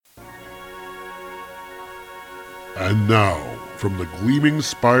And now, from the gleaming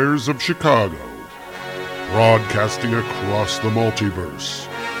spires of Chicago, broadcasting across the multiverse,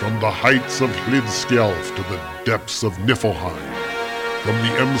 from the heights of Hlidskjalf to the depths of Niflheim, from the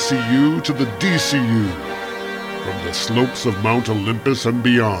MCU to the DCU, from the slopes of Mount Olympus and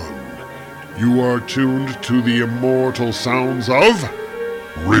beyond, you are tuned to the immortal sounds of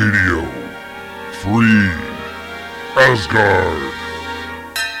Radio Free Asgard.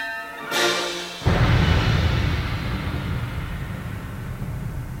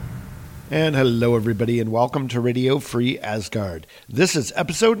 And hello, everybody, and welcome to Radio Free Asgard. This is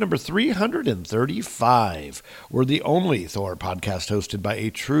episode number 335. We're the only Thor podcast hosted by a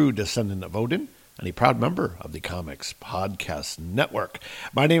true descendant of Odin and a proud member of the Comics Podcast Network.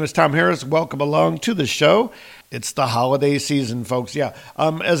 My name is Tom Harris. Welcome along to the show. It's the holiday season, folks.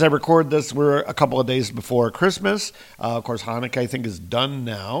 As I record this, we're a couple of days before Christmas. Of course, Hanukkah, I think, is done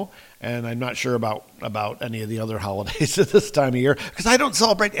now. And I'm not sure about any of the other holidays at this time of year because I don't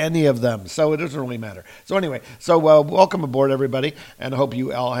celebrate any of them, so it doesn't really matter. So anyway, welcome aboard, everybody, and I hope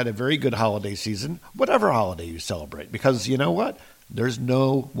you all had a very good holiday season, whatever holiday you celebrate, because you know what? There's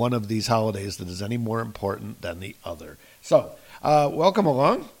no one of these holidays that is any more important than the other. So, welcome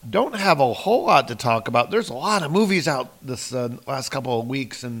along. Don't have a whole lot to talk about. There's a lot of movies out this last couple of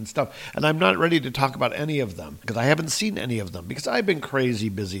weeks and stuff, and I'm not ready to talk about any of them because I haven't seen any of them because I've been crazy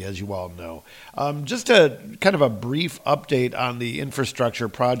busy, as you all know. Just a kind of a brief update on the infrastructure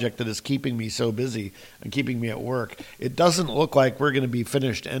project that is keeping me so busy and keeping me at work. It doesn't look like we're going to be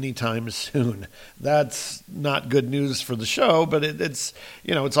finished anytime soon. That's not good news for the show, but it's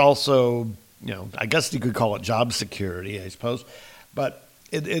also, I guess you could call it job security, I suppose. But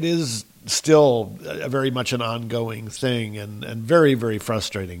it is still very much an ongoing thing and very, very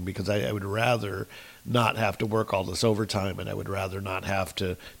frustrating because I would rather not have to work all this overtime and I would rather not have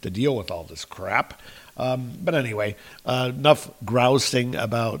to deal with all this crap. But anyway, enough grousing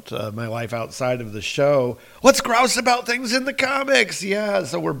about my life outside of the show. Let's grouse about things in the comics. Yeah,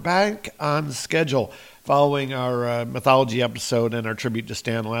 so we're back on schedule. Following our mythology episode and our tribute to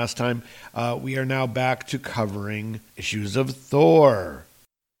Stan last time, we are now back to covering issues of Thor.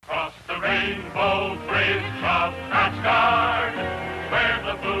 Cross the rainbow bridge of Asgard, where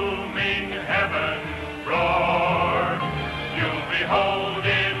the booming heavens roar. You'll behold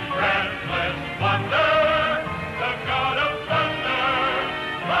in breathless wonder the god of thunder,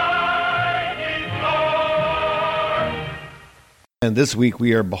 mighty Thor. And this week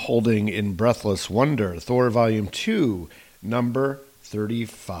we are beholding in breathless wonder Thor Volume 2, number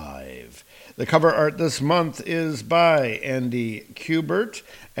 35. The cover art this month is by Andy Kubert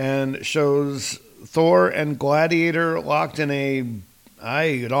and shows Thor and Gladiator locked in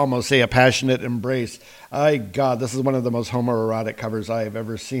I would almost say a passionate embrace. God, this is one of the most homoerotic covers I have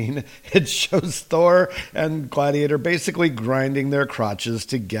ever seen. It shows Thor and Gladiator basically grinding their crotches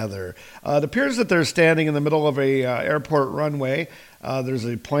together. It appears that they're standing in the middle of a airport runway. There's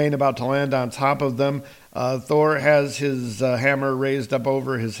a plane about to land on top of them. Thor has his hammer raised up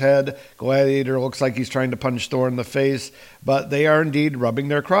over his head. Gladiator looks like he's trying to punch Thor in the face, but they are indeed rubbing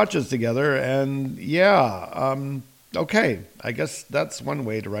their crotches together. And okay, I guess that's one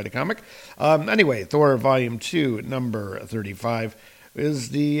way to write a comic. Anyway, Thor Volume 2, number 35, is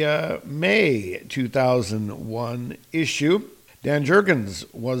the May 2001 issue. Dan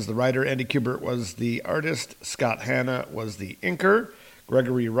Jurgens was the writer, Andy Kubert was the artist, Scott Hanna was the inker,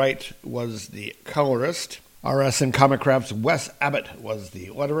 Gregory Wright was the colorist, RS and Comic Craft's Wes Abbott was the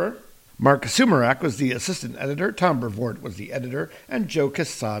letterer, Mark Sumerak was the assistant editor, Tom Brevoort was the editor, and Joe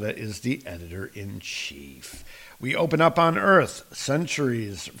Quesada is the editor-in-chief. We open up on Earth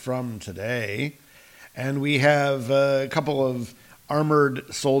centuries from today, and we have a couple of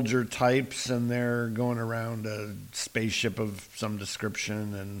armored soldier types, and they're going around a spaceship of some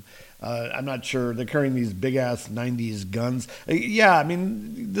description, and I'm not sure, they're carrying these big-ass 90s guns.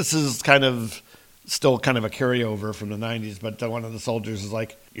 This is still kind of a carryover from the 90s, but one of the soldiers is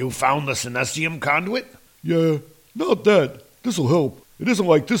like, "You found the Sinestium conduit?" "Yeah, not that. This'll help. It isn't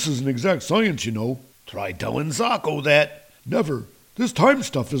like this is an exact science, you know." "Try telling Zocco that." "Never. This time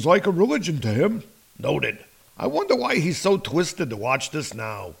stuff is like a religion to him." "Noted. I wonder why he's so twisted to watch this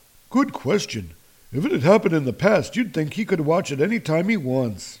now." "Good question. If it had happened in the past, you'd think he could watch it any time he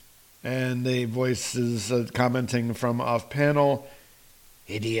wants." And the voice is commenting from off-panel,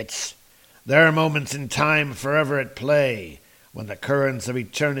 "Idiots. There are moments in time forever at play, when the currents of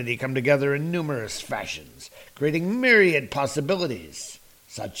eternity come together in numerous fashions, creating myriad possibilities.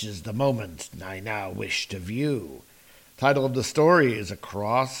 Such is the moment I now wish to view." Title of the story is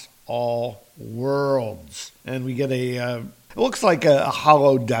Across All Worlds. And we get a It looks like a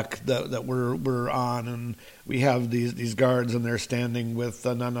hollow deck that we're on, and we have these guards, and they're standing with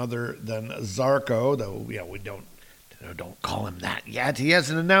none other than Zarko, though we don't call him that yet. He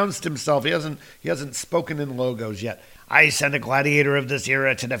hasn't announced himself. He hasn't spoken in logos yet. I sent a gladiator of this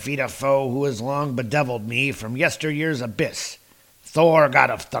era to defeat a foe who has long bedeviled me from yesteryear's abyss. Thor, god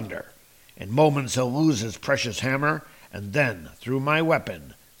of thunder. In moments he'll lose his precious hammer, and then, through my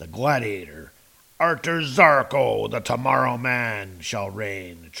weapon, the gladiator, Arthur Zarko, the Tomorrow Man, shall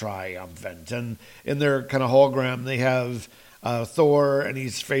reign triumphant. And in their kind of hologram, they have Thor, and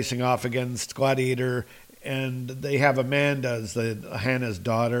he's facing off against Gladiator, and they have Amanda, Hannah's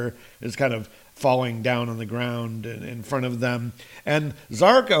daughter, is kind of falling down on the ground in front of them. And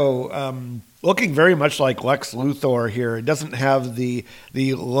Zarko, looking very much like Lex Luthor here. He doesn't have the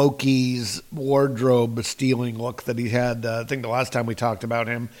Loki's wardrobe stealing look that he had, I think, the last time we talked about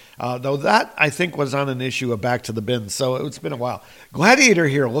him. Though that, I think, was on an issue of Back to the Bin, so it's been a while. Gladiator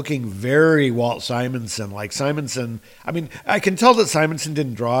here looking very Walt Simonson. Like Simonson, I mean, I can tell that Simonson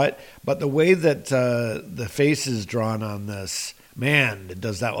didn't draw it, but the way that the face is drawn on this, man,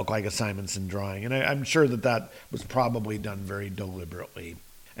 does that look like a Simonson drawing. And I'm sure that was probably done very deliberately.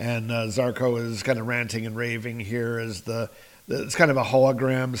 And Zarko is kind of ranting and raving here as it's kind of a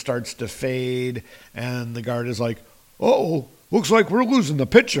hologram starts to fade, and the guard is like, "Uh-oh, looks like we're losing the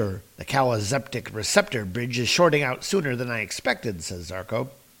picture." "The calizeptic receptor bridge is shorting out sooner than I expected," says Zarko.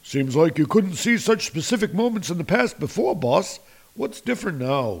 "Seems like you couldn't see such specific moments in the past before, boss. What's different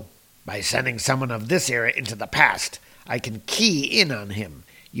now?" "By sending someone of this era into the past, I can key in on him,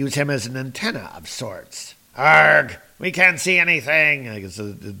 use him as an antenna of sorts." "Arg! We can't see anything." I guess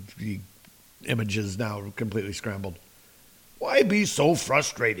the image is now completely scrambled. "Why be so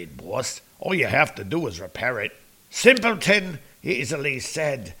frustrated, boss? All you have to do is repair it." "Simpleton, easily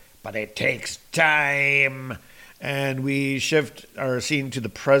said, but it takes time." And we shift our scene to the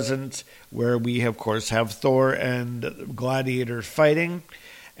present, where we, of course, have Thor and Gladiator fighting.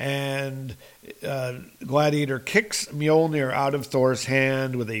 And Gladiator kicks Mjolnir out of Thor's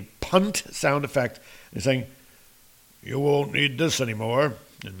hand with a punt sound effect. He's saying, "You won't need this anymore,"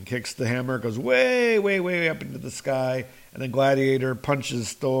 and kicks the hammer, goes way, way, way up into the sky, and then Gladiator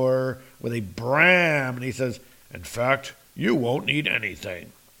punches Thor with a bram, and he says, "In fact, you won't need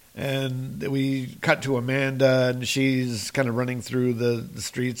anything." And we cut to Amanda, and she's kind of running through the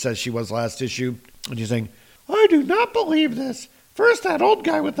streets as she was last issue, and she's saying, "I do not believe this. First that old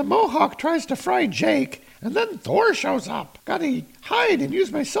guy with the mohawk tries to fry Jake, and then Thor shows up. Gotta hide and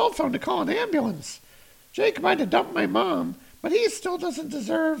use my cell phone to call an ambulance. Jake might have dumped my mom, but he still doesn't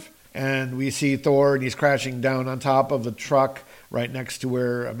deserve." And we see Thor, and he's crashing down on top of the truck right next to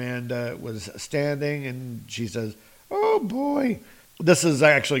where Amanda was standing, and she says, "Oh boy." This is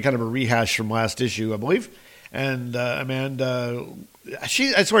actually kind of a rehash from last issue, I believe. And Amanda, I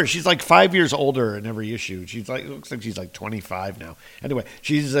swear, she's like 5 years older in every issue. Looks like she's like 25 now. Anyway,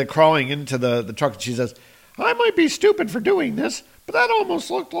 she's crawling into the truck, and she says, "I might be stupid for doing this, but that almost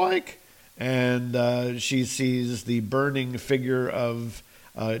looked like..." And she sees the burning figure of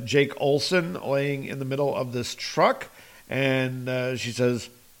Jake Olsen laying in the middle of this truck, and she says,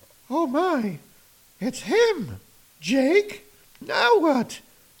 "Oh my, it's him, Jake. Now what?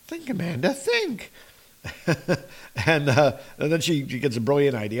 Think, Amanda, think." and then she gets a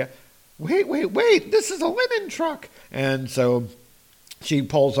brilliant idea. Wait, this is a linen truck. And so she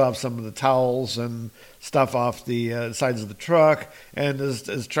pulls off some of the towels and stuff off the sides of the truck, and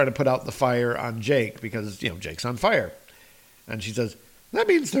is trying to put out the fire on Jake, because, Jake's on fire. And she says, "That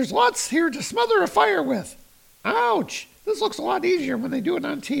means there's lots here to smother a fire with. Ouch, this looks a lot easier when they do it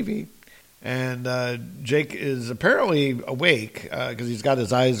on TV." And Jake is apparently awake because he's got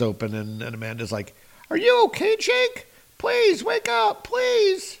his eyes open, and Amanda's like, "Are you okay, Jake? Please, wake up,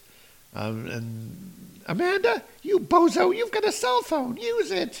 please." And "Amanda, you bozo, you've got a cell phone.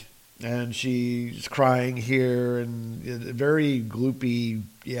 Use it." And she's crying here, and a very gloopy,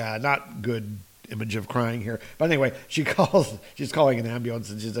 not good image of crying here. But anyway, she's calling an ambulance,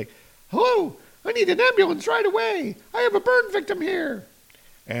 and she's like, "Hello, I need an ambulance right away. I have a burn victim here."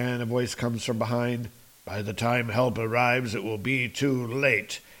 And a voice comes from behind. "By the time help arrives, it will be too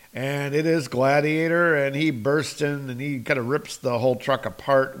late." And it is Gladiator, and he bursts in, and he kind of rips the whole truck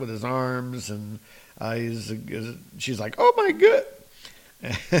apart with his arms, and she's like, "Oh my God."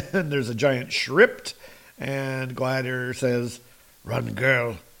 And there's a giant shrift, and Gladiator says, "Run,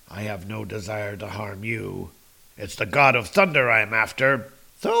 girl, I have no desire to harm you. It's the god of thunder I am after."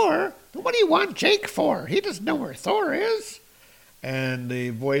 "Thor? What do you want Jake for? He doesn't know where Thor is." And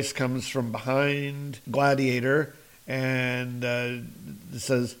the voice comes from behind Gladiator, and it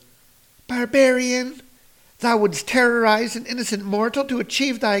says, "Barbarian, Thou wouldst terrorize an innocent mortal to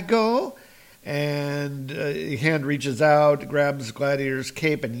achieve thy goal? And a hand reaches out, grabs Gladiator's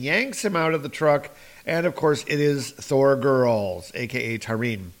cape, and yanks him out of the truck. And, of course, it is Thor Girls, a.k.a.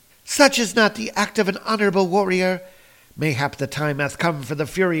 Tarene. Such is not the act of an honorable warrior. Mayhap the time hath come for the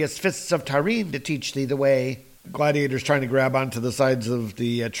furious fists of Tarene to teach thee the way. Gladiator's trying to grab onto the sides of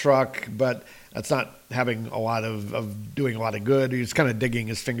the truck, but that's not having a lot of doing a lot of good. He's kind of digging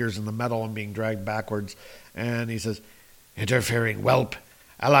his fingers in the metal and being dragged backwards. And he says, interfering whelp,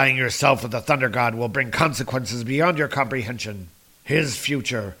 allying yourself with the Thunder God will bring consequences beyond your comprehension. His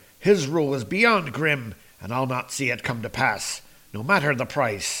future, his rule is beyond grim, and I'll not see it come to pass, no matter the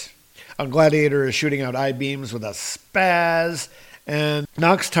price. A Gladiator is shooting out eye beams with a spaz and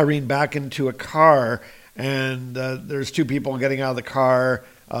knocks Tarene back into a car. And there's two people getting out of the car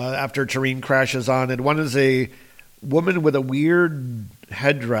after Tarene crashes on it. One is a woman with a weird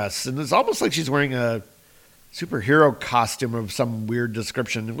headdress, and it's almost like she's wearing a superhero costume of some weird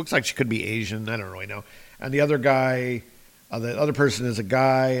description. It looks like she could be Asian. I don't really know. And the other guy, the other person is a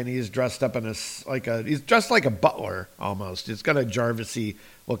guy, and he's dressed up in he's dressed like a butler almost. It's got a Jarvis-y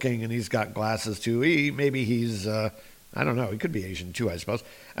looking, and he's got glasses too. Maybe he's I don't know. He could be Asian too, I suppose.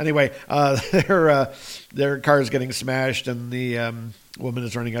 Anyway, their car is getting smashed, and the woman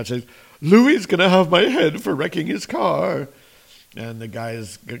is running out. She says, "Louis is gonna have my head for wrecking his car." And the guy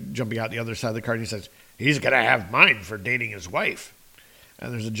is jumping out the other side of the car, and he says, "He's going to have mine for dating his wife."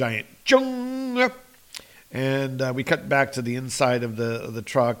 And there's a giant chung. And we cut back to the inside of the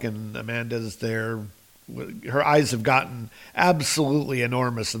truck, and Amanda's there. Her eyes have gotten absolutely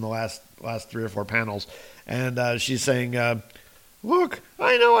enormous in the last 3 or 4 panels. And she's saying, "Look,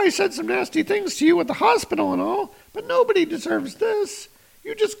 I know I said some nasty things to you at the hospital and all, but nobody deserves this.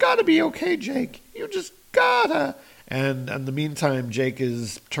 You just got to be okay, Jake. You just gotta." And in the meantime, Jake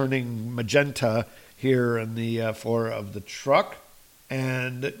is turning magenta here in the floor of the truck.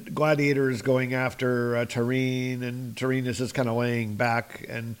 And Gladiator is going after Tarene, and Tarene is just kind of laying back,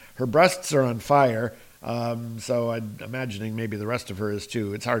 and her breasts are on fire. So I'm imagining maybe the rest of her is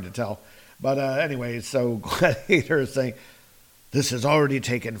too. It's hard to tell. But anyway, so Gladiator is saying, "This has already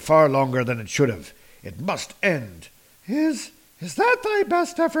taken far longer than it should have. It must end." Is that thy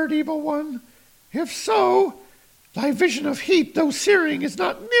best effort, evil one? If so, thy vision of heat, though searing, is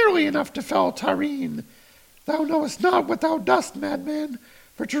not nearly enough to fell Tarene. Thou knowest not what thou dost, madman,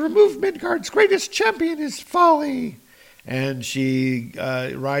 for to remove Midgard's greatest champion is folly. And she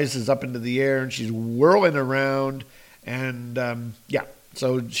rises up into the air, and she's whirling around, and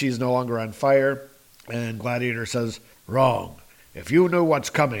so she's no longer on fire. And Gladiator says, "Wrong. If you know what's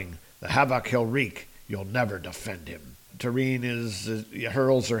coming, the havoc he'll wreak, you'll never defend him." Tarene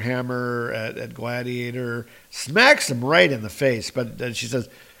hurls her hammer at Gladiator, smacks him right in the face, but she says,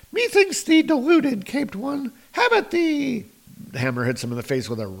 "Methinks thee deluded, caped one. Have at thee." The hammer hits him in the face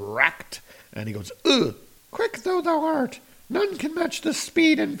with a ract, and he goes, "Ugh! Quick though thou art, none can match the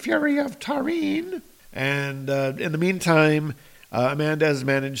speed and fury of Tarene." And in the meantime, Amanda has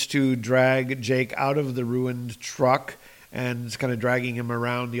managed to drag Jake out of the ruined truck, and is kind of dragging him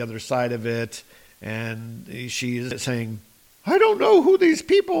around the other side of it. And she's saying, "I don't know who these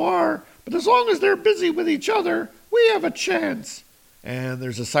people are, but as long as they're busy with each other, we have a chance." And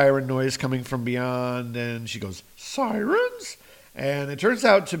there's a siren noise coming from beyond, and she goes, "Sirens?" And it turns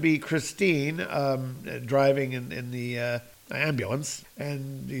out to be Christine driving in the ambulance.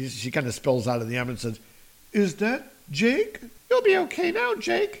 And she kind of spills out of the ambulance and says, "Is that Jake?" "You'll be okay now,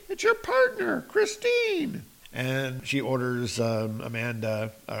 Jake. It's your partner, Christine." And she orders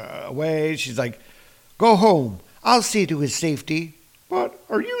Amanda away. She's like, "Go home. I'll see to his safety." "But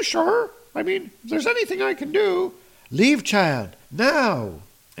are you sure? I mean, if there's anything I can do." "Leave, child, now."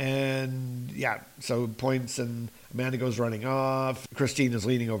 And so points, and Amanda goes running off. Christine is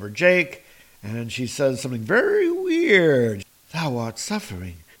leaning over Jake, and she says something very weird. "Thou art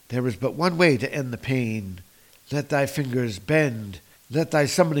suffering. There is but one way to end the pain. Let thy fingers bend. Let thy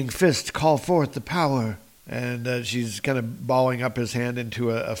summoning fist call forth the power." And she's kind of balling up his hand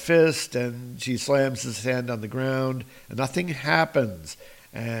into a fist, and she slams his hand on the ground, and nothing happens.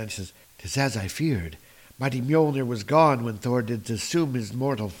 And she says, "'Tis as I feared. Mighty Mjolnir was gone when Thor did assume his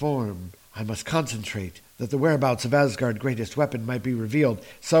mortal form. I must concentrate, that the whereabouts of Asgard's greatest weapon might be revealed."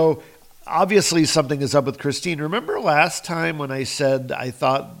 So, obviously something is up with Christine. Remember last time when I said I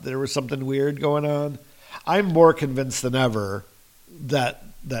thought there was something weird going on? I'm more convinced than ever that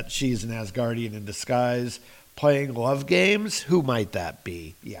she's an Asgardian in disguise playing love games. Who might that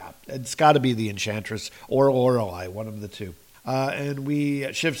be? Yeah, it's got to be the Enchantress or Lorelei, one of the two. And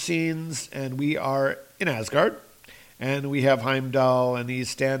we shift scenes, and we are in Asgard. And we have Heimdall, and he's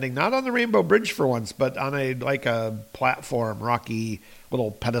standing not on the Rainbow Bridge for once, but on a platform, rocky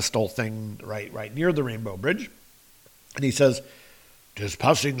little pedestal thing right near the Rainbow Bridge. And he says, "'Tis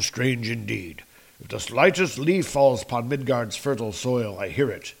passing strange indeed. If the slightest leaf falls upon Midgard's fertile soil, I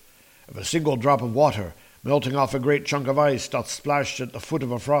hear it. If a single drop of water, melting off a great chunk of ice, doth splash at the foot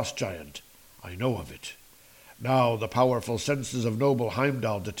of a frost giant, I know of it. Now the powerful senses of noble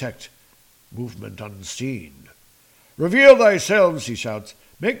Heimdall detect movement unseen. Reveal thyself," he shouts.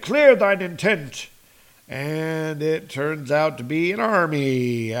 "Make clear thine intent." And it turns out to be an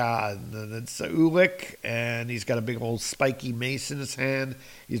army. It's Ulik, and he's got a big old spiky mace in his hand.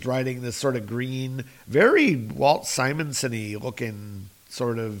 He's riding this sort of green, very Walt Simonson-y looking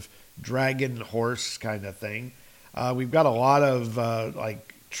sort of dragon horse kind of thing. We've got a lot of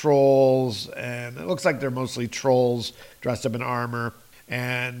trolls, and it looks like they're mostly trolls dressed up in armor.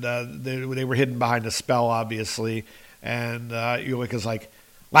 And they were hidden behind a spell, obviously. And Ulik is like,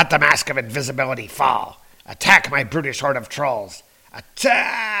 "Let the mask of invisibility fall. Attack my brutish horde of trolls.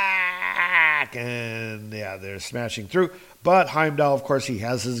 Attack!" And yeah, they're smashing through. But Heimdall, of course, he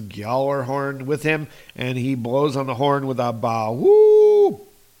has his Gjallar horn with him, and he blows on the horn with a bow. Woo!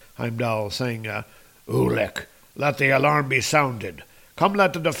 Heimdall saying, "Ulik, let the alarm be sounded. Come,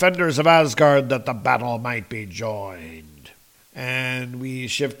 let the defenders of Asgard, that the battle might be joined." And we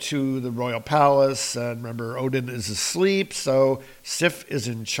shift to the royal palace, and remember, Odin is asleep, so Sif is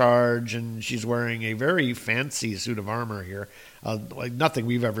in charge, and she's wearing a very fancy suit of armor here, like nothing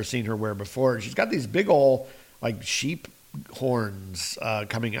we've ever seen her wear before. She's got these big old, sheep horns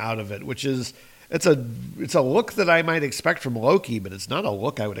coming out of it, which is, it's a look that I might expect from Loki, but it's not a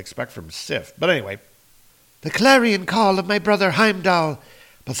look I would expect from Sif. But anyway, "The clarion call of my brother Heimdall,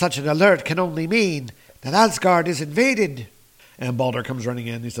 but such an alert can only mean that Asgard is invaded." And Balder comes running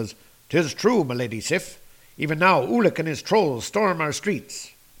in. He says, "'Tis true, my lady Sif. Even now Ulik and his trolls storm our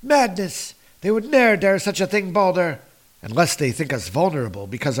streets." "Madness! They would ne'er dare such a thing, Balder." "Unless they think us vulnerable,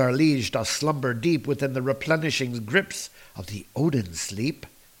 because our liege doth slumber deep within the replenishing grips of the Odin sleep.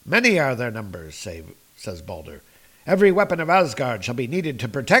 Many are their numbers, says Balder. Every weapon of Asgard shall be needed to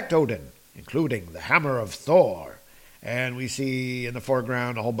protect Odin, including the hammer of Thor." And we see in the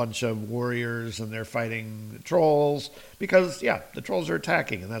foreground a whole bunch of warriors, and they're fighting the trolls, because, the trolls are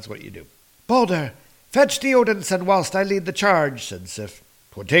attacking, and that's what you do. "Balder, fetch the Odinson whilst I lead the charge," said Sif.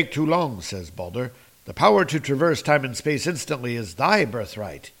 "'Twould take too long," says Balder. "The power to traverse time and space instantly is thy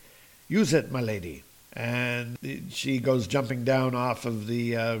birthright. Use it, my lady." And she goes jumping down off of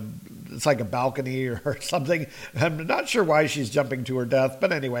the, it's like a balcony or something. I'm not sure why she's jumping to her death,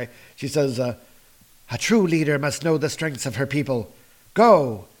 but anyway, she says, "A true leader must know the strengths of her people.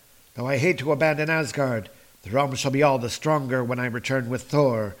 Go! Though I hate to abandon Asgard, the realm shall be all the stronger when I return with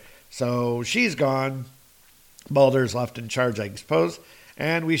Thor." So she's gone. Balder's left in charge, I suppose.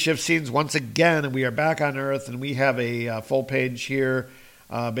 And we shift scenes once again, and we are back on Earth, and we have a full page here,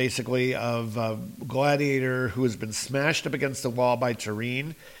 basically, of Gladiator, who has been smashed up against the wall by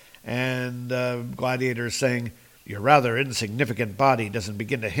Tarene. And Gladiator is saying, "Your rather insignificant body doesn't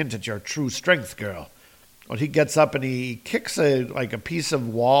begin to hint at your true strength, girl." Well, he gets up and he kicks a piece of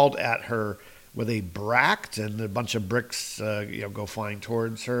wall at her with a bract, and a bunch of bricks go flying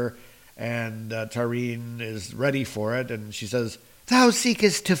towards her. And Tarene is ready for it, and she says, "Thou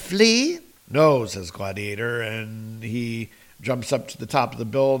seekest to flee?" "No," says Gladiator, and he jumps up to the top of the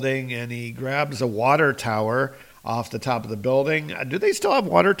building, and he grabs a water tower off the top of the building. Do they still have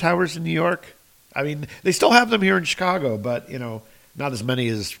water towers in New York? I mean, they still have them here in Chicago, but, not as many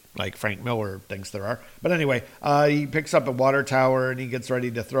as, Frank Miller thinks there are. But anyway, he picks up a water tower, and he gets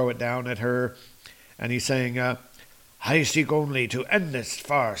ready to throw it down at her. And he's saying, "I seek only to end this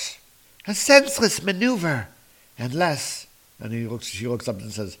farce." "A senseless maneuver, unless..." And she looks up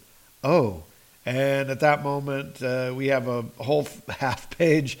and says, "Oh." And at that moment, we have a whole half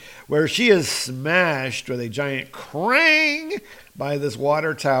page where she is smashed with a giant crang by this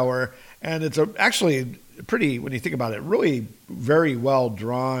water tower. And it's actually pretty, when you think about it, really very well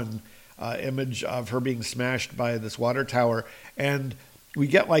drawn image of her being smashed by this water tower. And we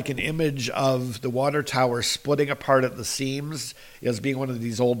get an image of the water tower splitting apart at the seams as being one of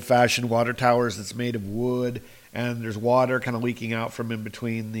these old-fashioned water towers that's made of wood. And there's water kind of leaking out from in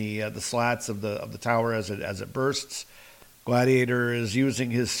between the slats of the tower as it bursts. Gladiator is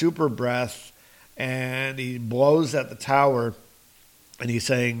using his super breath, and he blows at the tower. And he's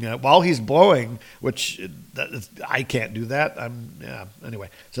saying, while he's blowing, which I can't do that. Anyway,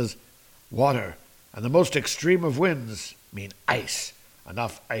 says, "Water and the most extreme of winds mean ice.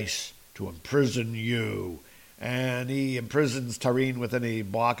 Enough ice to imprison you." and he imprisons Tarene within a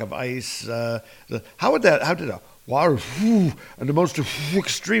block of ice. How did a water and the most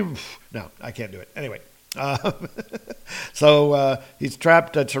extreme? No, I can't do it. Anyway. So he's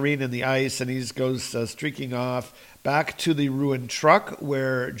trapped Tarene in the ice, and he goes streaking off back to the ruined truck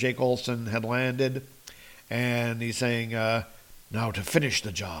where Jake Olsen had landed, and he's saying, now to finish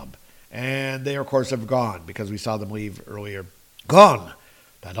the job. And they, of course, have gone because we saw them leave earlier. Gone!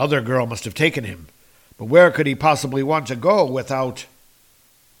 That other girl must have taken him. But where could he possibly want to go without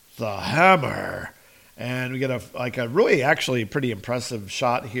the hammer? And we get a really actually pretty impressive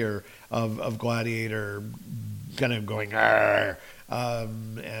shot here of Gladiator kind of going, and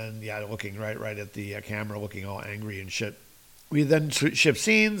looking right at the camera, looking all angry and shit. We then shift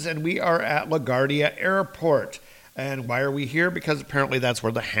scenes, and we are at LaGuardia Airport. And why are we here? Because apparently that's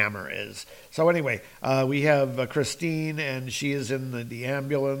where the hammer is. So anyway, we have Christine, and she is in the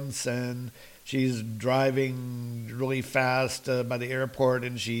ambulance, and she's driving really fast by the airport,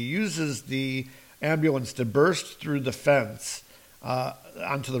 and she uses the ambulance to burst through the fence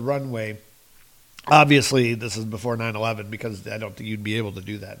onto the runway. Obviously, this is before 9/11, because I don't think you'd be able to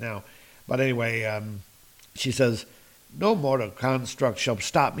do that now. But anyway, she says, no mortal construct shall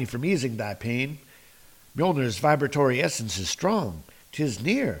stop me from easing thy pain. Mjolnir's vibratory essence is strong. 'Tis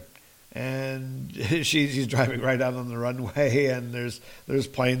near. And she's driving right out on the runway, and there's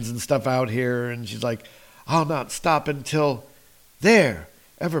planes and stuff out here, and she's like, I'll not stop until there,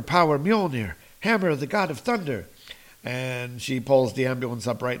 ever power Mjolnir, hammer of the god of thunder. And she pulls the ambulance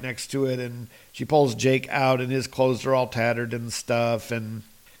up right next to it, and she pulls Jake out, and his clothes are all tattered and stuff, and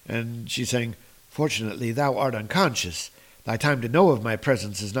she's saying, fortunately thou art unconscious. Thy time to know of my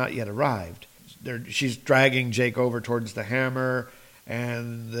presence has not yet arrived. She's dragging Jake over towards the hammer,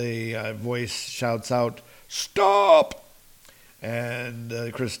 and the voice shouts out, stop! And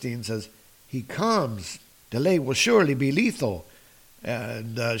Christine says, he comes. Delay will surely be lethal.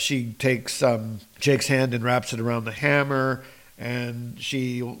 And she takes Jake's hand and wraps it around the hammer, and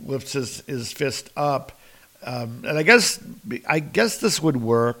she lifts his fist up. And I guess this would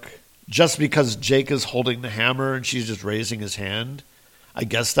work just because Jake is holding the hammer and she's just raising his hand. I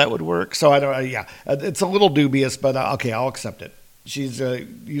guess that would work. So I don't. It's a little dubious, but okay, I'll accept it. She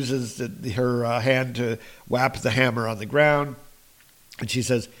uses her hand to whap the hammer on the ground, and she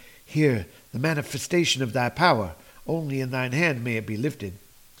says, "Here, the manifestation of thy power. Only in thine hand may it be lifted.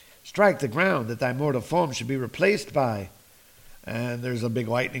 Strike the ground that thy mortal form should be replaced by." And there's a big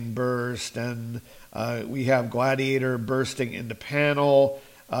lightning burst, and we have Gladiator bursting into panel.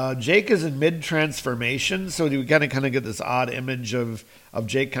 Jake is in mid-transformation, so we kind of get this odd image of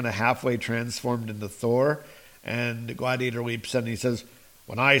Jake kind of halfway transformed into Thor. And Gladiator leaps in and he says,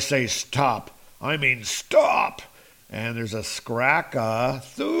 "When I say stop, I mean stop!" And there's a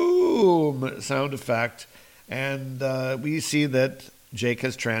scrack-a-thoom sound effect. And we see that Jake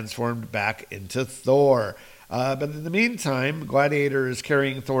has transformed back into Thor. But in the meantime, Gladiator is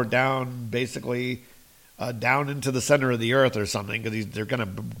carrying Thor down, basically down into the center of the earth or something, because they're kind of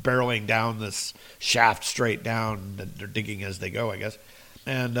barreling down this shaft straight down. They're digging as they go, I guess.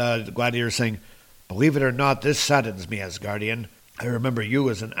 And Gladiator is saying, "Believe it or not, this saddens me, Asgardian. I remember you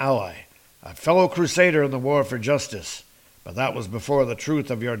as an ally, a fellow crusader in the war for justice. But that was before the truth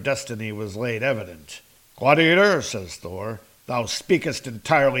of your destiny was laid evident." "Gladiator," says Thor, "thou speakest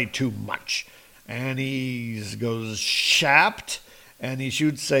entirely too much." And he goes shapped, and he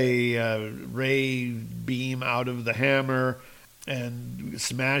shoots a ray beam out of the hammer and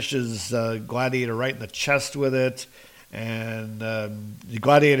smashes Gladiator right in the chest with it. And the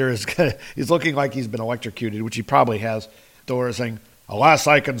Gladiator he's looking like he's been electrocuted, which he probably has. Thor is saying, "Alas,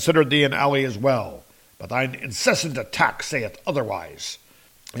 I considered thee an ally as well, but thine incessant attack saith otherwise."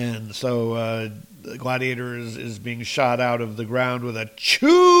 And so the Gladiator is being shot out of the ground with a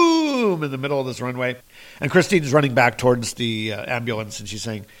choom in the middle of this runway. And Christine's running back towards the ambulance, and she's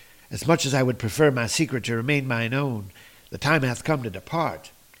saying, "As much as I would prefer my secret to remain mine own, the time hath come to depart."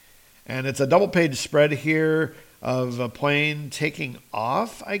 And it's a double-page spread here of a plane taking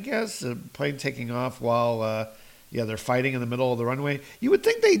off, I guess. A plane taking off while they're fighting in the middle of the runway. You would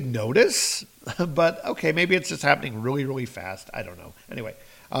think they'd notice, but okay, maybe it's just happening really, really fast. I don't know. Anyway,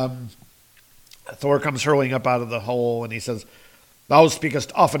 Thor comes hurling up out of the hole, and he says, "Thou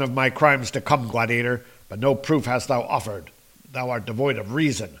speakest often of my crimes to come, Gladiator, but no proof hast thou offered. Thou art devoid of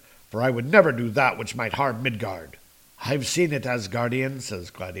reason, for I would never do that which might harm Midgard." "I've seen it, Asgardian,"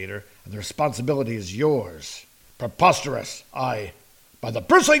 says Gladiator, "and the responsibility is yours." "Preposterous! Aye, by the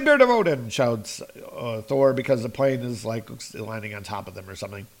bristling beard of Odin," shouts Thor, because the plane is like landing on top of them or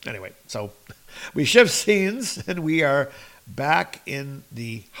something. Anyway, so we shift scenes, and we are back in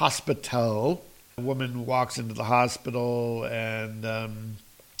the hospital, A woman walks into the hospital, and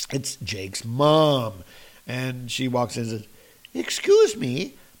it's Jake's mom. And she walks in and says, "Excuse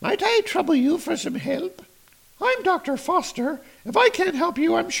me, might I trouble you for some help? I'm Dr. Foster. If I can't help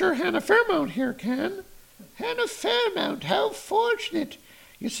you, I'm sure Hannah Fairmount here can." "Hannah Fairmount, how fortunate.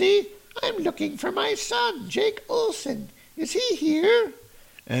 You see, I'm looking for my son, Jake Olsen. Is he here?"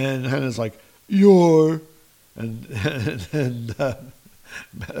 And Hannah's like, "You're..." And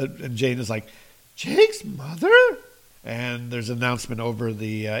Jane is like, "Jake's mother?" And there's an announcement over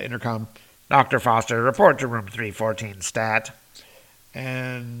the intercom. "Dr. Foster, report to room 314 stat."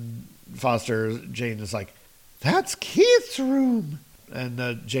 And Jane is like, "That's Keith's room."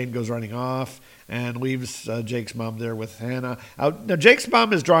 And Jane goes running off and leaves Jake's mom there with Hannah. Now, Jake's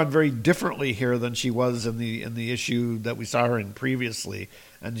mom is drawn very differently here than she was in the issue that we saw her in previously.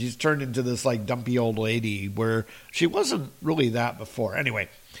 And she's turned into this like dumpy old lady where she wasn't really that before. Anyway,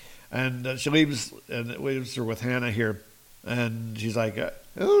 and she leaves her with Hannah here. And she's like,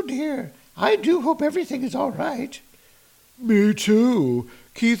 "Oh dear, I do hope everything is all right." Me too.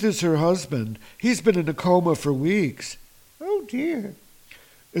 Keith is her husband. He's been in a coma for weeks. "Oh dear."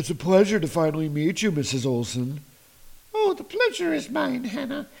 It's a pleasure to finally meet you, Mrs. Olsen. "Oh, the pleasure is mine,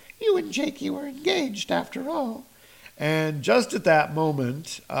 Hannah. You and Jakey were engaged after all." And just at that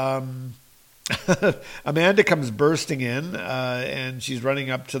moment, Amanda comes bursting in, and she's running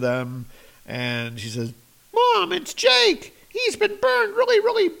up to them, and she says, "Mom, it's Jake. He's been burned really,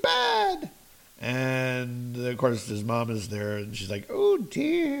 really bad." And, of course, his mom is there, and she's like, "Oh,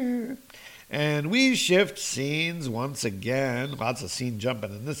 dear." And we shift scenes once again. Lots of scene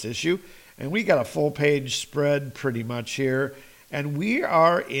jumping in this issue. And we got a full-page spread pretty much here. And we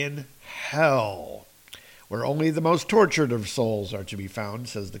are in hell, where only the most tortured of souls are to be found,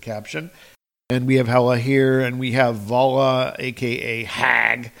 says the caption. And we have Hela here, and we have Vala, a.k.a.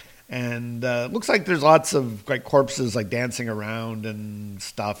 Hag. And looks like there's lots of like corpses like dancing around and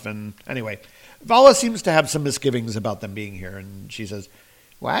stuff. And anyway, Vala seems to have some misgivings about them being here. And she says,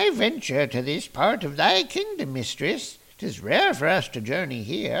 "Why venture to this part of thy kingdom, mistress? 'Tis rare for us to journey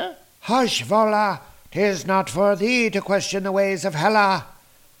here." "Hush, Vala! 'Tis not for thee to question the ways of Hela.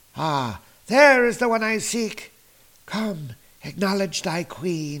 Ah, there is the one I seek. Come, acknowledge thy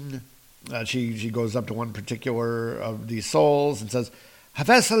queen." She goes up to one particular of these souls and says, "A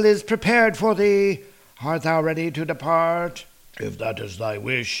vessel is prepared for thee. Art thou ready to depart?" "If that is thy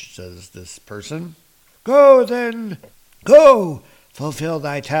wish," says this person. "Go then, go, fulfill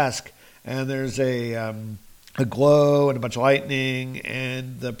thy task." And there's a glow and a bunch of lightning,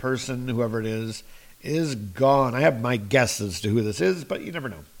 and the person, whoever it is gone. I have my guess as to who this is, but you never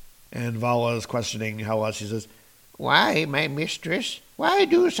know. And Vala is questioning Hela. She says, "Why, my mistress, why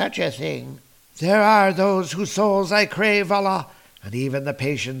do such a thing? There are those whose souls I crave, Vala, and even the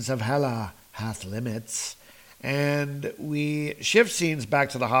patience of Hela hath limits." And we shift scenes back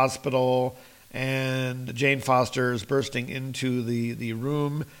to the hospital, and Jane Foster is bursting into the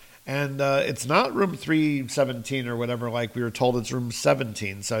room. And it's not room 317 or whatever, like we were told it's room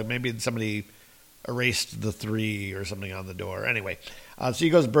 17. So maybe somebody erased the 3 or something on the door. Anyway, so she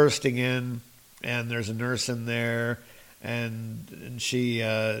goes bursting in, and there's a nurse in there. And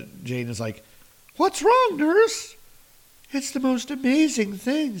Jane is like, "What's wrong, nurse?" "It's the most amazing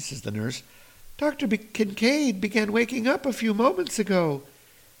thing," says the nurse. "Dr. Kincaid began waking up a few moments ago.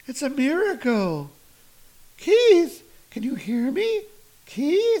 It's a miracle. Keith, can you hear me?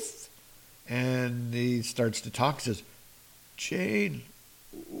 Keith?" And he starts to talk. Says, "Jane,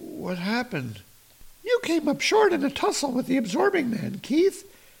 what happened?" "You came up short in a tussle with the absorbing man, Keith.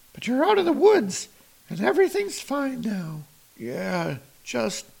 But you're out of the woods, and everything's fine now." "Yeah,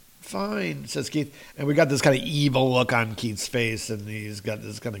 just fine," says Keith. And we got this kind of evil look on Keith's face, and he's got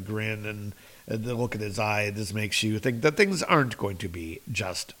this kind of grin, and the look in his eye just makes you think that things aren't going to be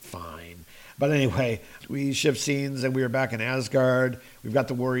just fine. But anyway, we shift scenes, and we are back in Asgard. We've got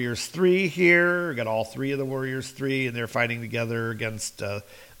the Warriors 3 here. We've got all 3 of the Warriors 3, and they're fighting together against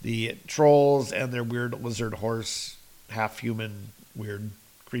the trolls and their weird lizard horse, half-human, weird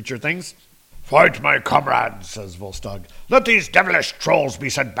creature things. "Fight, my comrades," says Volstagg. "Let these devilish trolls be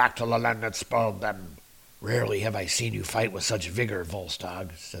sent back to the land that spoiled them." "Rarely have I seen you fight with such vigor,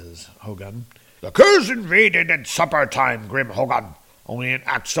 Volstagg," says Hogun. "The Kurz invaded at supper time, grim Hogun. Only an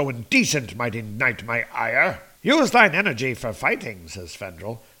act so indecent might ignite my ire." "Use thine energy for fighting," says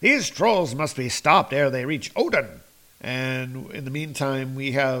Fendrel. "These trolls must be stopped ere they reach Odin." And in the meantime,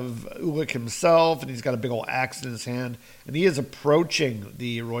 we have Ulik himself, and he's got a big old axe in his hand, and he is approaching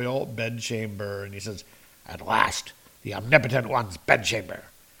the royal bedchamber, and he says, "At last, the omnipotent one's bedchamber.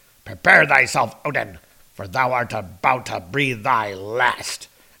 Prepare thyself, Odin, for thou art about to breathe thy last."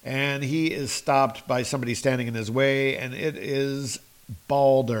 and he is stopped by somebody standing in his way, and it is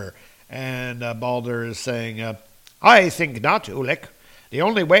Balder. And Balder is saying, I think not, Ulik. The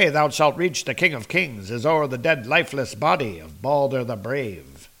only way thou shalt reach the King of Kings is o'er the dead lifeless body of Balder the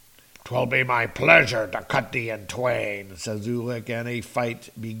Brave. 'Twill be my pleasure to cut thee in twain, says Ulik, and a fight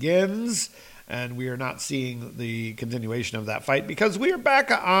begins. And we are not seeing the continuation of that fight because we are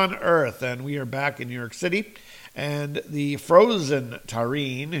back on Earth, and we are back in New York City. And the frozen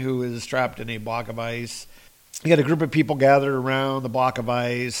Tarene, who is trapped in a block of ice, you got a group of people gathered around the block of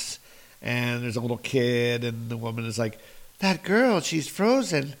ice, and there's a little kid, and the woman is like, that girl, she's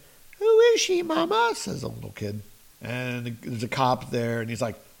frozen. Who is she, Mama? Says the little kid. And there's a cop there, and he's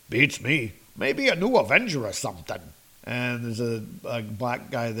like, beats me. Maybe a new Avenger or something. And there's a black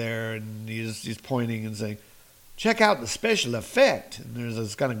guy there, and he's pointing and saying, check out the special effect. And there's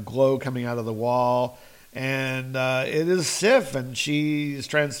this kind of glow coming out of the wall. And it is Sif, and she's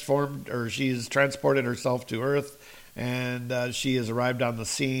transported herself to Earth, and she has arrived on the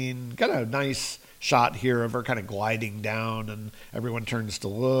scene. Got a nice shot here of her kind of gliding down, and everyone turns to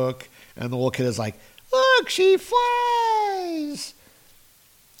look. And the little kid is like, look, she flies.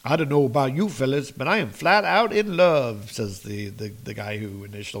 I don't know about you fellas, but I am flat out in love, says the guy who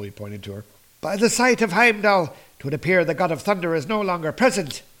initially pointed to her. By the sight of Heimdall, 'twould appear the god of thunder is no longer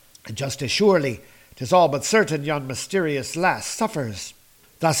present, and just as surely 'tis all but certain yon mysterious lass suffers.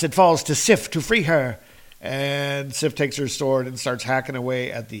 Thus it falls to Sif to free her. And Sif takes her sword and starts hacking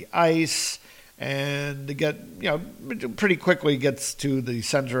away at the ice, and pretty quickly gets to the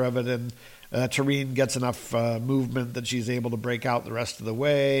center of it, and Tarene gets enough movement that she's able to break out the rest of the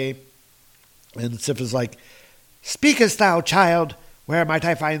way. And Sif is like, speakest thou, child? Where might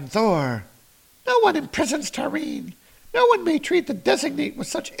I find Thor? No one imprisons Tarene. No one may treat the designate with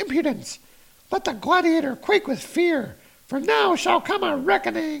such impudence. Let the gladiator quake with fear, for now shall come a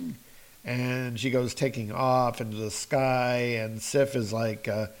reckoning. And she goes taking off into the sky, and Sif is like,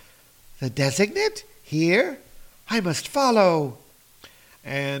 the designate? Here? I must follow.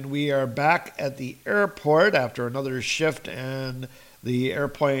 And we are back at the airport after another shift, and the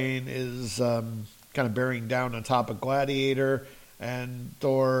airplane is kind of bearing down on top of Gladiator and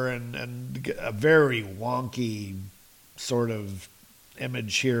Thor, and a very wonky sort of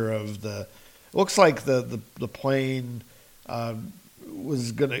image here of the. Looks like the plane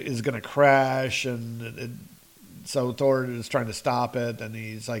is gonna crash, and so Thor is trying to stop it, and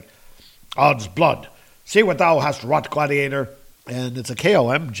he's like, odds blood, see what thou hast wrought, Gladiator. And it's a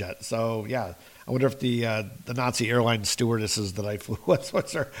KLM jet, so yeah. I wonder if the Nazi airline stewardesses that I flew with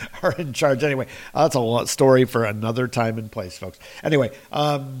are in charge. Anyway, that's a story for another time and place, folks. Anyway,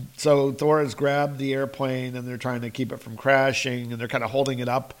 so Thor has grabbed the airplane, and they're trying to keep it from crashing, and they're kind of holding it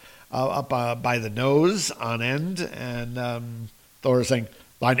up by the nose on end. And Thor is saying,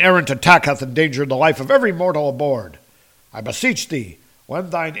 thine errant attack hath endangered the life of every mortal aboard. I beseech thee,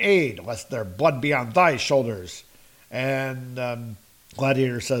 lend thine aid, lest their blood be on thy shoulders. And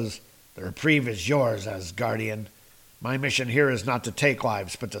Gladiator says, the reprieve is yours, Asgardian. My mission here is not to take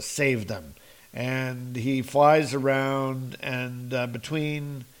lives, but to save them. And he flies around, and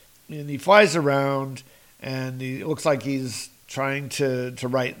it looks like he's trying to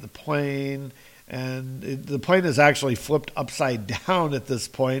right the plane, and the plane is actually flipped upside down at this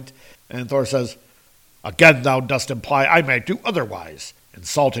point. And Thor says, again thou dost imply I may do otherwise.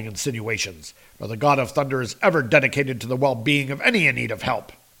 Insulting insinuations, for the god of thunder is ever dedicated to the well-being of any in need of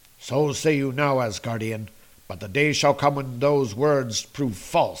help. So say you now, Asgardian, but the day shall come when those words prove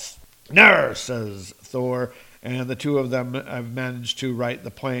false. No, says Thor, and the two of them have managed to right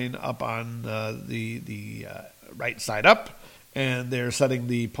the plane up on the right side up, and they're setting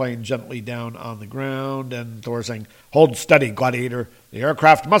the plane gently down on the ground, and Thor saying, hold steady, Gladiator. The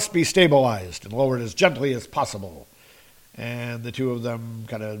aircraft must be stabilized and lowered as gently as possible. And the two of them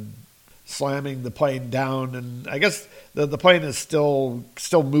kind of slamming the plane down, and I guess the plane is still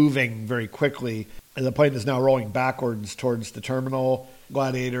moving very quickly, and the plane is now rolling backwards towards the terminal.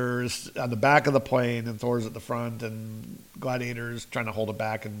 Gladiator's on the back of the plane, and Thor's at the front, and Gladiator's trying to hold it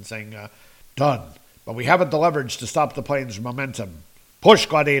back and saying, done, but we haven't the leverage to stop the plane's momentum. Push,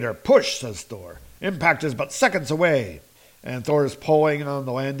 Gladiator, push, says Thor. Impact is but seconds away. And Thor is pulling on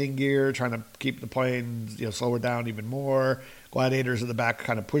the landing gear, trying to keep the plane slow it down even more. Gladiator's in the back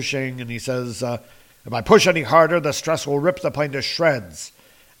kind of pushing, and he says, if I push any harder, the stress will rip the plane to shreds.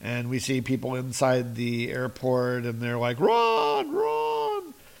 And we see people inside the airport, and they're like, run,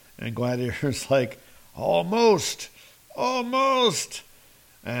 run. And Gladiator's like, almost.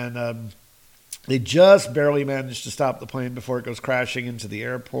 And they just barely managed to stop the plane before it goes crashing into the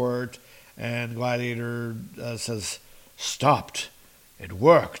airport. And Gladiator says, stopped. It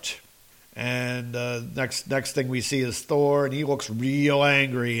worked. And next thing we see is Thor, and he looks real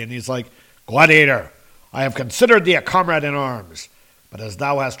angry, and he's like, Gladiator, I have considered thee a comrade in arms, but as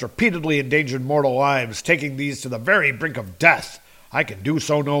thou hast repeatedly endangered mortal lives, taking these to the very brink of death, I can do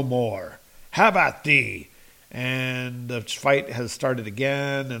so no more. Have at thee. And the fight has started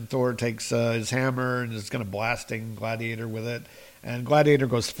again, and Thor takes his hammer and is going to blasting Gladiator with it. And Gladiator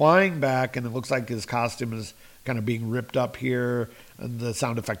goes flying back, and it looks like his costume is kind of being ripped up here. And the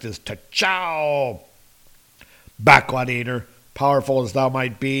sound effect is ta-chow. Back, Gladiator. Powerful as thou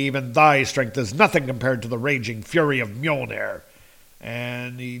might be, even thy strength is nothing compared to the raging fury of Mjolnir.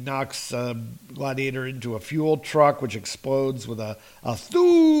 And he knocks Gladiator into a fuel truck, which explodes with a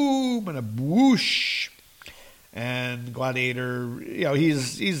thoom and a whoosh. And Gladiator,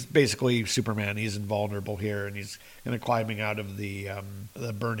 he's basically Superman. He's invulnerable here, and he's kind of climbing out of the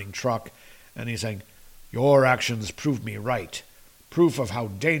burning truck. And he's saying, your actions prove me right. Proof of how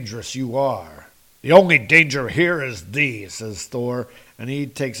dangerous you are. The only danger here is thee, says Thor. And he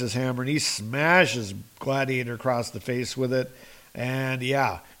takes his hammer and he smashes Gladiator across the face with it. And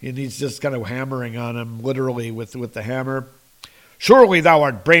he's just kind of hammering on him, literally, with the hammer. Surely thou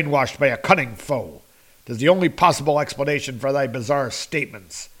art brainwashed by a cunning foe. 'Tis the only possible explanation for thy bizarre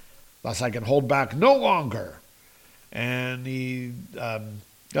statements. Thus I can hold back no longer. And he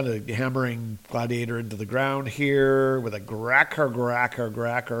kind of hammering Gladiator into the ground here with a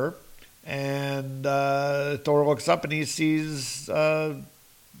gracker. And Thor looks up and he sees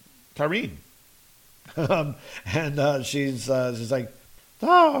Tarene. And she's like,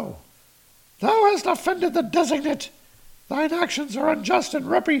 Thou hast offended the designate. Thine actions are unjust and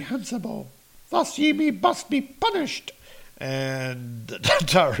reprehensible. Thus ye must be punished. And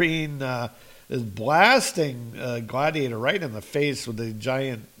Tarene is blasting Gladiator right in the face with a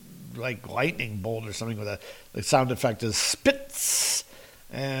giant, like, lightning bolt or something. The sound effect is spits.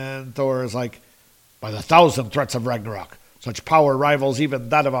 And Thor is like, by the thousand threats of Ragnarok, such power rivals even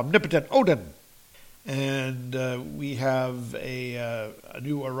that of omnipotent Odin. And we have a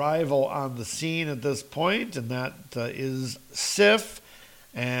new arrival on the scene at this point, and that is Sif.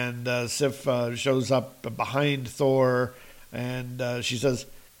 And Sif shows up behind Thor, and she says,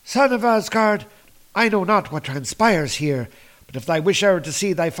 Son of Asgard, I know not what transpires here, but if thy wish e'er to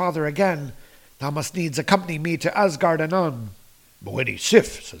see thy father again, thou must needs accompany me to Asgard anon. Lady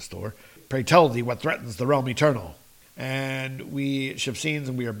Sif, says Thor, pray tell thee what threatens the realm eternal. And we shift scenes,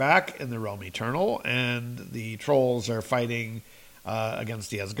 and we are back in the realm eternal, and the trolls are fighting against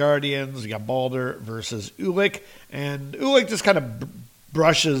the Asgardians. We got Balder versus Ulik, and Ulik just kind of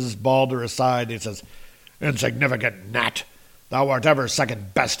brushes Balder aside. He says, Insignificant gnat, thou art ever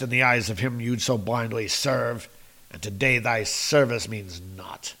second best in the eyes of him you'd so blindly serve, and today thy service means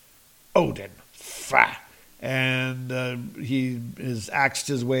naught. Odin, fa! And he has axed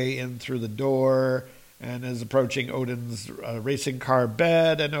his way in through the door and is approaching Odin's racing car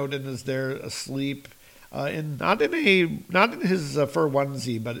bed, and Odin is there asleep, not in his fur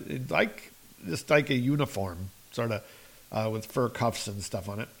onesie, but just like a uniform, sort of with fur cuffs and stuff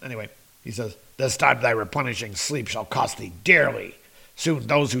on it. Anyway, he says, This time thy replenishing sleep shall cost thee dearly. Soon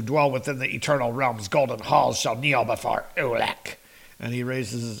those who dwell within the eternal realm's golden halls shall kneel before Ulik. And he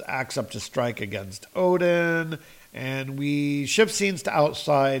raises his axe up to strike against Odin. And we shift scenes to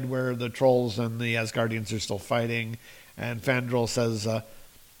outside where the trolls and the Asgardians are still fighting. And Fandral says,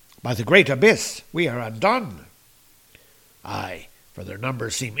 By the great abyss, we are undone. Aye, for their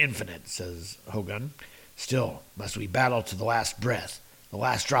numbers seem infinite, says Hogun. Still must we battle to the last breath, the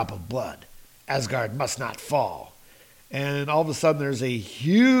last drop of blood. Asgard must not fall. And all of a sudden there's a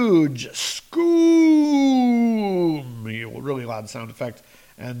huge scoom, really loud sound effect,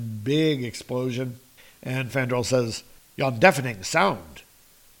 and big explosion. And Fandral says, Yon deafening sound.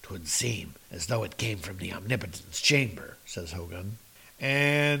 'Twould seem as though it came from the Omnipotent's chamber, says Hogun.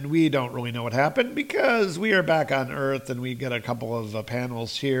 And we don't really know what happened because we are back on Earth, and we get a couple of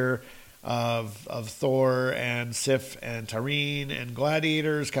panels here of Thor and Sif and Tarene and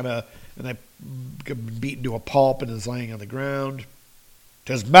Gladiators and I beaten to a pulp and is laying on the ground.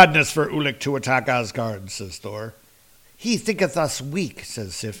 'Tis madness for Ulik to attack Asgard, says Thor. He thinketh us weak,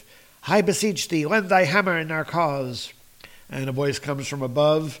 says Sif. I beseech thee, lend thy hammer in our cause. And a voice comes from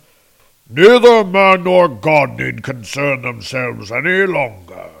above. Neither man nor god need concern themselves any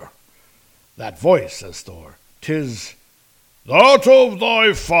longer. That voice, says Thor, 'tis that of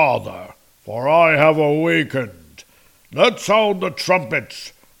thy father, for I have awakened. Let sound the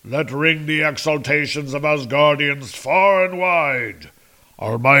trumpets, let ring the exultations of Asgardians far and wide.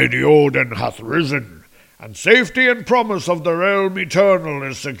 Almighty Odin hath risen, and safety and promise of the realm eternal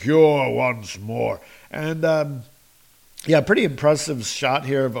is secure once more. And Yeah, pretty impressive shot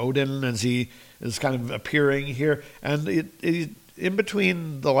here of Odin as he is kind of appearing here. And in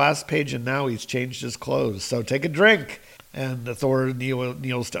between the last page and now, he's changed his clothes. So take a drink. And Thor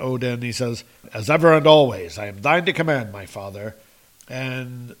kneels to Odin. He says, "As ever and always, I am thine to command, my father."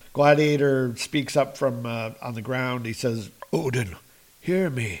 And Gladiator speaks up from on the ground. He says, "Odin, hear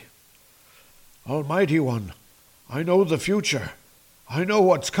me. Almighty One, I know the future. I know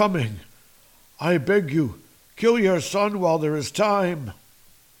what's coming. I beg you, kill your son while there is time."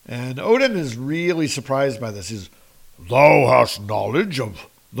 And Odin is really surprised by this. He's, "Thou hast knowledge of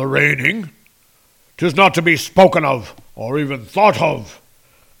the reigning. 'Tis not to be spoken of, or even thought of.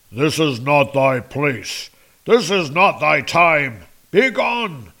 This is not thy place. This is not thy time.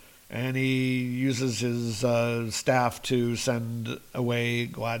 Begone!" And he uses his staff to send away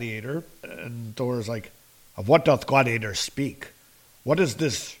Gladiator. And Thor is like, "Of what doth Gladiator speak? What is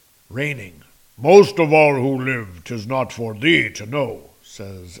this reigning?" "Most of all who live, 'tis not for thee to know,"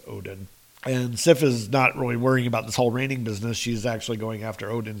 says Odin. And Sif is not really worrying about this whole reigning business. She's actually going after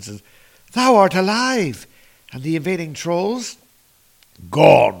Odin and says, "Thou art alive, and the invading trolls?"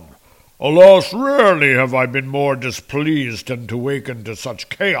 "Gone. Alas, rarely have I been more displeased than to waken to such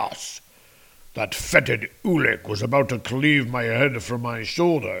chaos. That fetid Ulik was about to cleave my head from my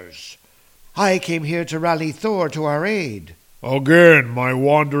shoulders." "I came here to rally Thor to our aid." "Again, my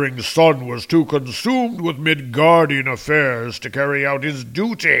wandering son was too consumed with Midgardian affairs to carry out his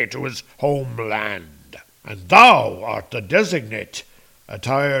duty to his homeland. And thou art the designate,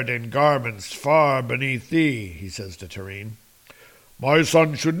 attired in garments far beneath thee," he says to Tarene. "My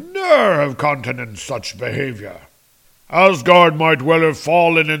son should ne'er have countenanced such behavior. Asgard might well have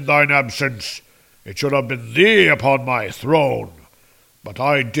fallen in thine absence. It should have been thee upon my throne. But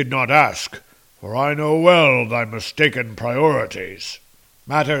I did not ask, for I know well thy mistaken priorities."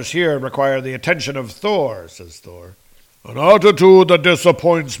 "Matters here require the attention of Thor," says Thor. "An attitude that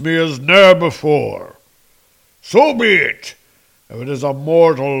disappoints me as ne'er before. So be it. If it is a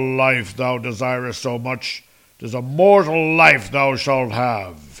mortal life thou desirest so much, 'tis a mortal life thou shalt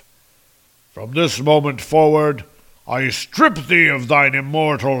have. From this moment forward, I strip thee of thine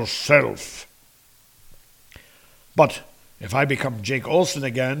immortal self." "But if I become Jake Olsen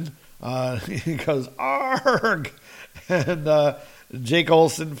again," he goes, "Arg!" And Jake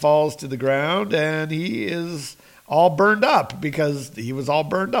Olsen falls to the ground, and he is all burned up because he was all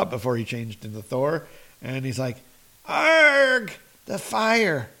burned up before he changed into Thor. And he's like, "Arg! The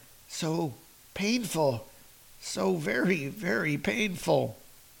fire! So painful. So very, very painful."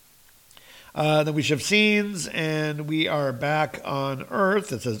 Then we shift scenes, and we are back on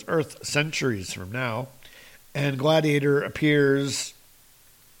Earth. It says Earth centuries from now. And Gladiator appears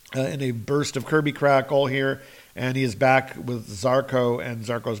in a burst of Kirby crackle here, and he is back with Zarko and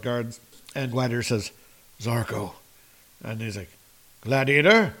Zarko's guards. And Gladiator says, "Zarko." And he's like,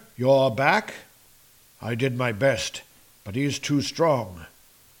 "Gladiator, you're back?" "I did my best, but he's too strong.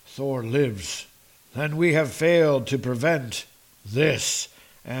 Thor lives. Then we have failed to prevent this."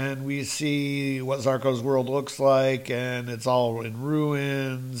 And we see what Zarko's world looks like, and it's all in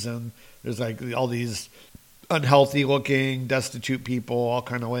ruins, and there's like all these unhealthy-looking, destitute people all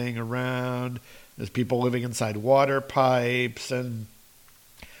kind of laying around. There's people living inside water pipes, and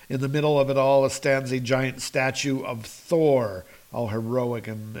in the middle of it all stands a giant statue of Thor, all heroic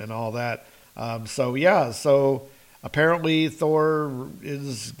and all that. So apparently Thor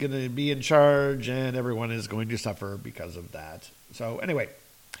is going to be in charge, and everyone is going to suffer because of that. So anyway,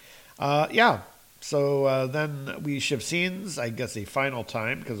 then we shift scenes, I guess a final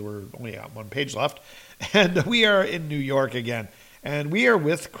time, because we're only got one page left. And we are in New York again. And we are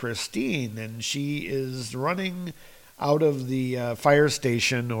with Christine, and she is running out of the fire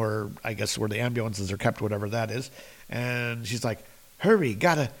station, or I guess where the ambulances are kept, whatever that is. And she's like, hurry,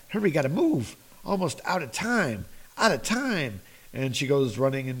 gotta move. Almost out of time. And she goes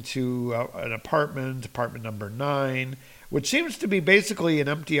running into an apartment number 9, which seems to be basically an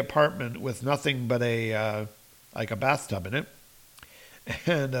empty apartment with nothing but a bathtub in it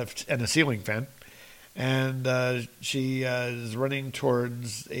and a ceiling fan. And she is running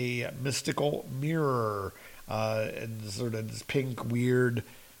towards a mystical mirror, and sort of this pink, weird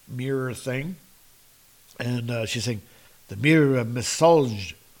mirror thing. And she's saying, "The mirror of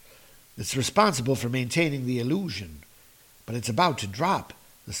Misolj. It's responsible for maintaining the illusion, but it's about to drop.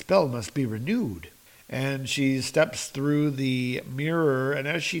 The spell must be renewed." And she steps through the mirror, and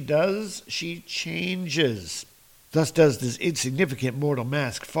as she does, she changes. "Thus does this insignificant mortal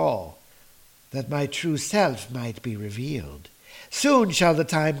mask fall, that my true self might be revealed. Soon shall the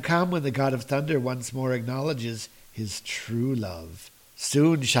time come when the god of thunder once more acknowledges his true love.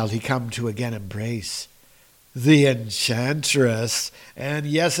 Soon shall he come to again embrace The Enchantress. And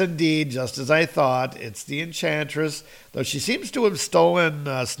yes, indeed, just as I thought, it's the Enchantress, though she seems to have stolen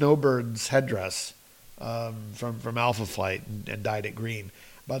Snowbird's headdress from Alpha Flight and dyed it green.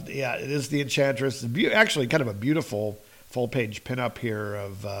 But yeah, it is the Enchantress. Actually, kind of a beautiful full-page pinup here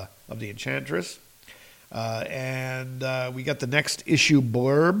of the Enchantress. And we got the next issue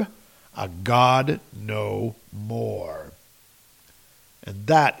blurb, A God No More. And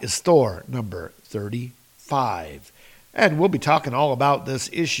that is Thor number 35. And we'll be talking all about this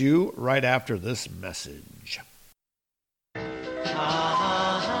issue right after this message.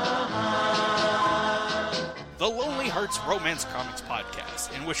 The Lonely Hearts Romance Comics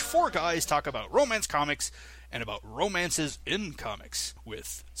Podcast, in which four guys talk about romance comics and about romances in comics,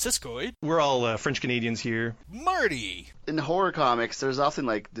 with Siskoid. We're all French Canadians here. Marty. In horror comics, there's often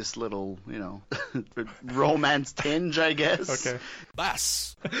like this little, romance tinge, I guess. Okay.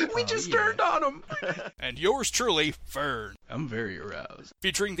 Bass. We just turned on him. And yours truly, Fern. I'm very aroused.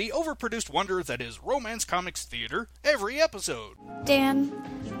 Featuring the overproduced wonder that is romance comics theater every episode. Dan,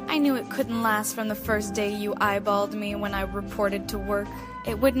 I knew it couldn't last from the first day you eyeballed me when I reported to work.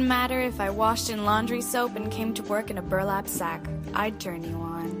 It wouldn't matter if I washed in laundry soap and came to work in a burlap sack. I'd turn you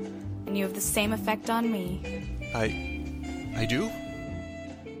on. And you have the same effect on me. I do?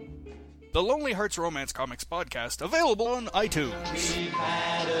 The Lonely Hearts Romance Comics Podcast, available on iTunes. We've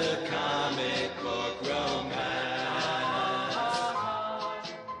had a comic book romance.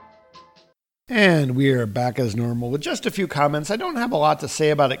 And we are back as normal with just a few comments. I don't have a lot to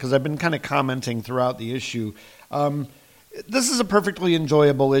say about it because I've been kind of commenting throughout the issue. This is a perfectly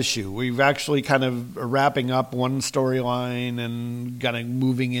enjoyable issue. We've actually kind of wrapping up one storyline and kind of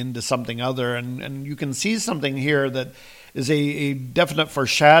moving into something other. And you can see something here that is a definite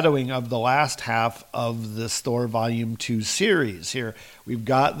foreshadowing of the last half of this Thor Volume 2 series. Here, we've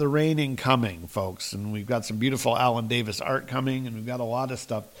got the raining coming, folks, and we've got some beautiful Alan Davis art coming, and we've got a lot of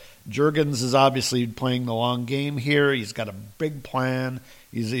stuff. Jurgens is obviously playing the long game here. He's got a big plan.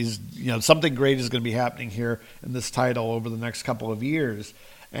 He's something great is going to be happening here in this title over the next couple of years.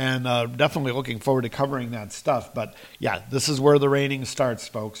 And definitely looking forward to covering that stuff. But yeah, this is where the raining starts,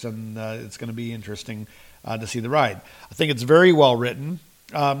 folks, and it's going to be interesting to see the ride. I think it's very well written.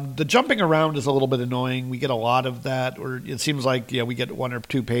 The jumping around is a little bit annoying. We get a lot of that, or it seems like we get one or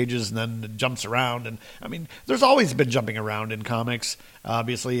two pages and then it jumps around. And I mean, there's always been jumping around in comics,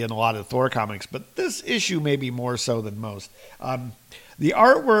 obviously, in a lot of Thor comics, but this issue may be more so than most. The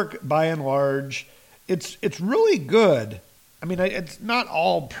artwork, by and large, it's really good. I mean, it's not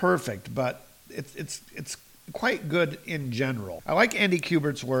all perfect, but it's quite good in general. I like Andy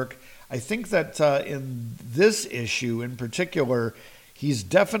Kubert's work. I think that in this issue in particular, he's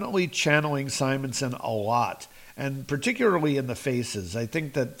definitely channeling Simonson a lot, and particularly in the faces. I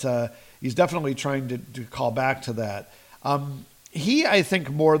think that he's definitely trying to call back to that. He, I think,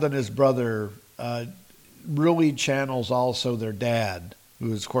 more than his brother, really channels also their dad,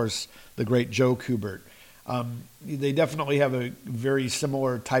 who is, of course, the great Joe Kubert. They definitely have a very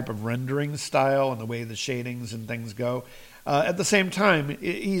similar type of rendering style and the way the shadings and things go. At the same time,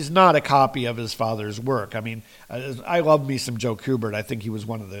 he's not a copy of his father's work. I mean, I love me some Joe Kubert. I think he was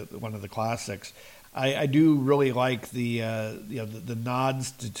one of the classics. I do really like the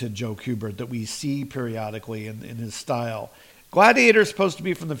nods to Joe Kubert that we see periodically in his style. Gladiator's supposed to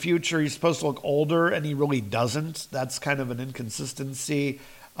be from the future. He's supposed to look older, and he really doesn't. That's kind of an inconsistency.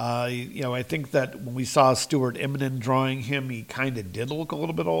 I think that when we saw Stuart Immonen drawing him, he kind of did look a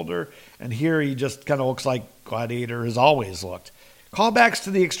little bit older, and here he just kind of looks like Gladiator has always looked. Callbacks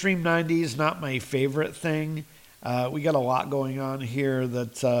to the Extreme 90s, not my favorite thing. We got a lot going on here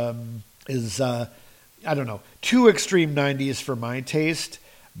that is, too Extreme 90s for my taste.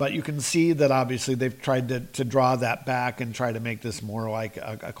 But you can see that obviously they've tried to draw that back and try to make this more like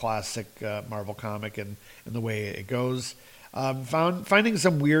a classic Marvel comic and the way it goes. Finding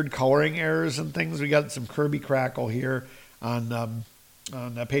some weird coloring errors and things. We got some Kirby crackle here on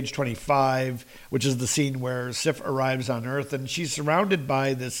page 25, which is the scene where Sif arrives on Earth, and she's surrounded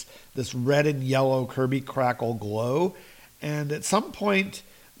by this red and yellow Kirby crackle glow. And at some point,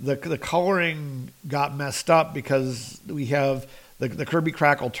 the coloring got messed up because we have the Kirby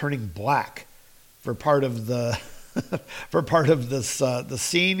crackle turning black for part of the the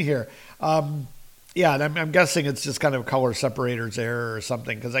scene here. Yeah, and I'm guessing it's just kind of color separators error or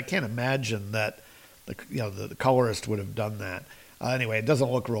something, because I can't imagine that the colorist would have done that. Anyway, it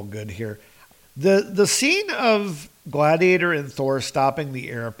doesn't look real good here. The scene of Gladiator and Thor stopping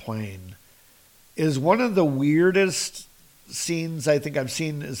the airplane is one of the weirdest scenes I think I've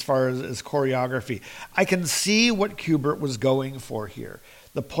seen as far as choreography. I can see what Kubert was going for here.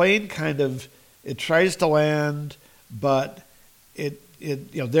 The plane kind of it tries to land, but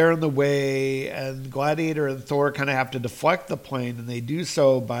they're in the way, and Gladiator and Thor kind of have to deflect the plane, and they do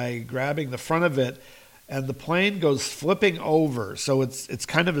so by grabbing the front of it, and the plane goes flipping over. So it's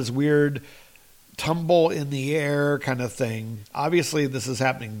kind of this weird tumble in the air kind of thing. Obviously, this is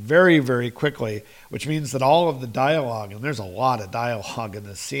happening very, very quickly, which means that all of the dialogue, and there's a lot of dialogue in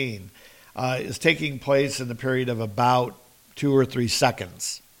this scene, is taking place in the period of about 2 or 3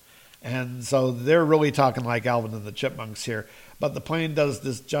 seconds. And so they're really talking like Alvin and the Chipmunks here. But the plane does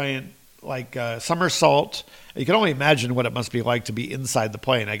this giant somersault. You can only imagine what it must be like to be inside the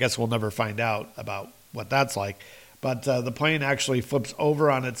plane. I guess we'll never find out about what that's like. But the plane actually flips over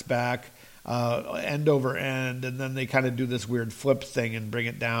on its back, end over end, and then they kind of do this weird flip thing and bring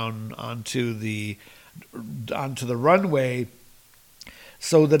it down onto the runway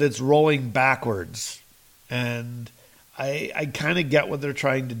so that it's rolling backwards. And I kind of get what they're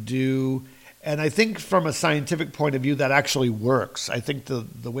trying to do. And I think from a scientific point of view, that actually works. I think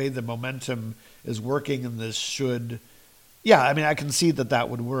the way the momentum is working in this should, I can see that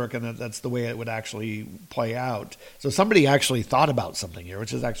would work, and that's the way it would actually play out. So somebody actually thought about something here,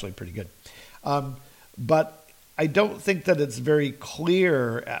 which is actually pretty good. But I don't think that it's very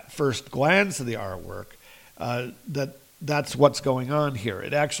clear at first glance of the artwork that that's what's going on here.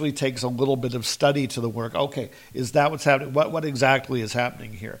 It actually takes a little bit of study to the work. Okay, is that what's happening? What exactly is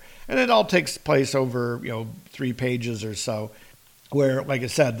happening here? And it all takes place over 3 pages or so, where, like I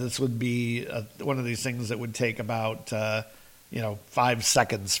said, this would be one of these things that would take about 5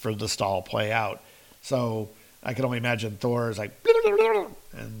 seconds for this to all play out. So I can only imagine Thor is like,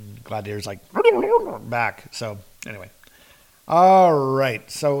 and Gladiator's like back. So anyway. All right,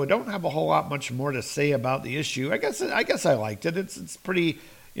 so I don't have a whole lot much more to say about the issue. I guess I liked it. It's pretty,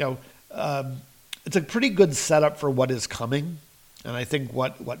 it's a pretty good setup for what is coming, and I think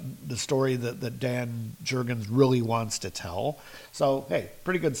what the story that Dan Jurgens really wants to tell. So hey,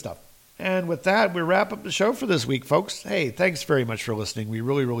 pretty good stuff. And with that, we wrap up the show for this week, folks. Hey, thanks very much for listening. We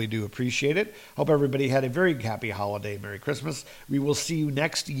really, really do appreciate it. Hope everybody had a very happy holiday. Merry Christmas. We will see you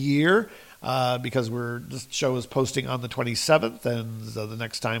next year. Because this show is posting on the 27th, and so the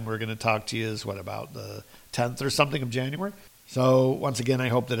next time we're going to talk to you is about the 10th or something of January. So once again, I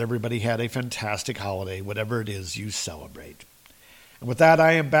hope that everybody had a fantastic holiday, whatever it is you celebrate. And with that,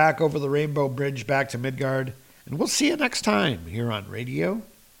 I am back over the Rainbow Bridge back to Midgard, and we'll see you next time here on Radio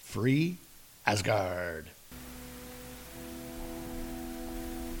Free Asgard.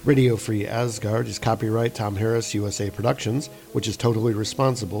 Radio Free Asgard is copyright Tom Harris USA Productions, which is totally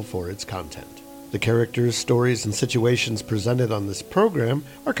responsible for its content. The characters, stories, and situations presented on this program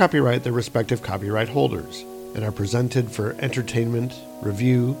are copyright their respective copyright holders and are presented for entertainment,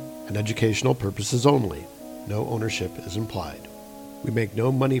 review, and educational purposes only. No ownership is implied. We make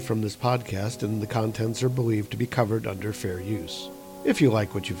no money from this podcast, and the contents are believed to be covered under fair use. If you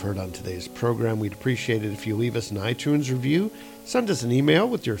like what you've heard on today's program, we'd appreciate it if you leave us an iTunes review, send us an email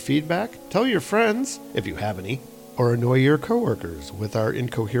with your feedback, tell your friends, if you have any, or annoy your coworkers with our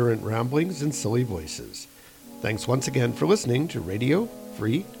incoherent ramblings and silly voices. Thanks once again for listening to Radio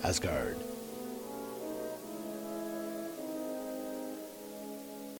Free Asgard.